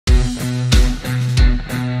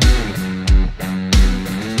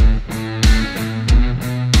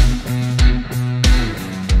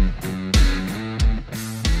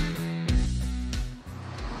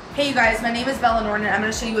my name is Valle Norton, and I'm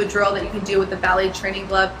going to show you a drill that you can do with the Valle Training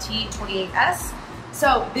Glove T28S.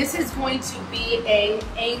 So this is going to be a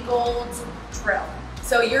angled drill.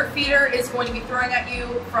 So your feeder is going to be throwing at you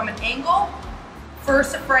from an angle,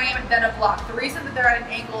 first a frame, then a block. The reason that they're at an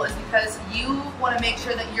angle is because you want to make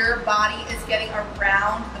sure that your body is getting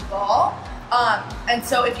around the ball. And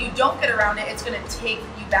so if you don't get around it, it's going to take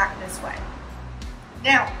you back this way.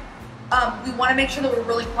 Now, we want to make sure that we're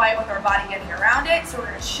really quiet with our body getting around it. So we're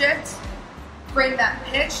going to shift, bring that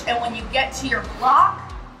pitch, and when you get to your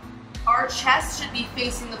block, our chest should be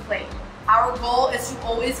facing the plate. Our goal is to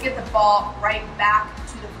always get the ball right back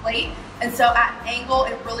to the plate. And so at an angle,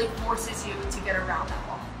 it really forces you to get around that.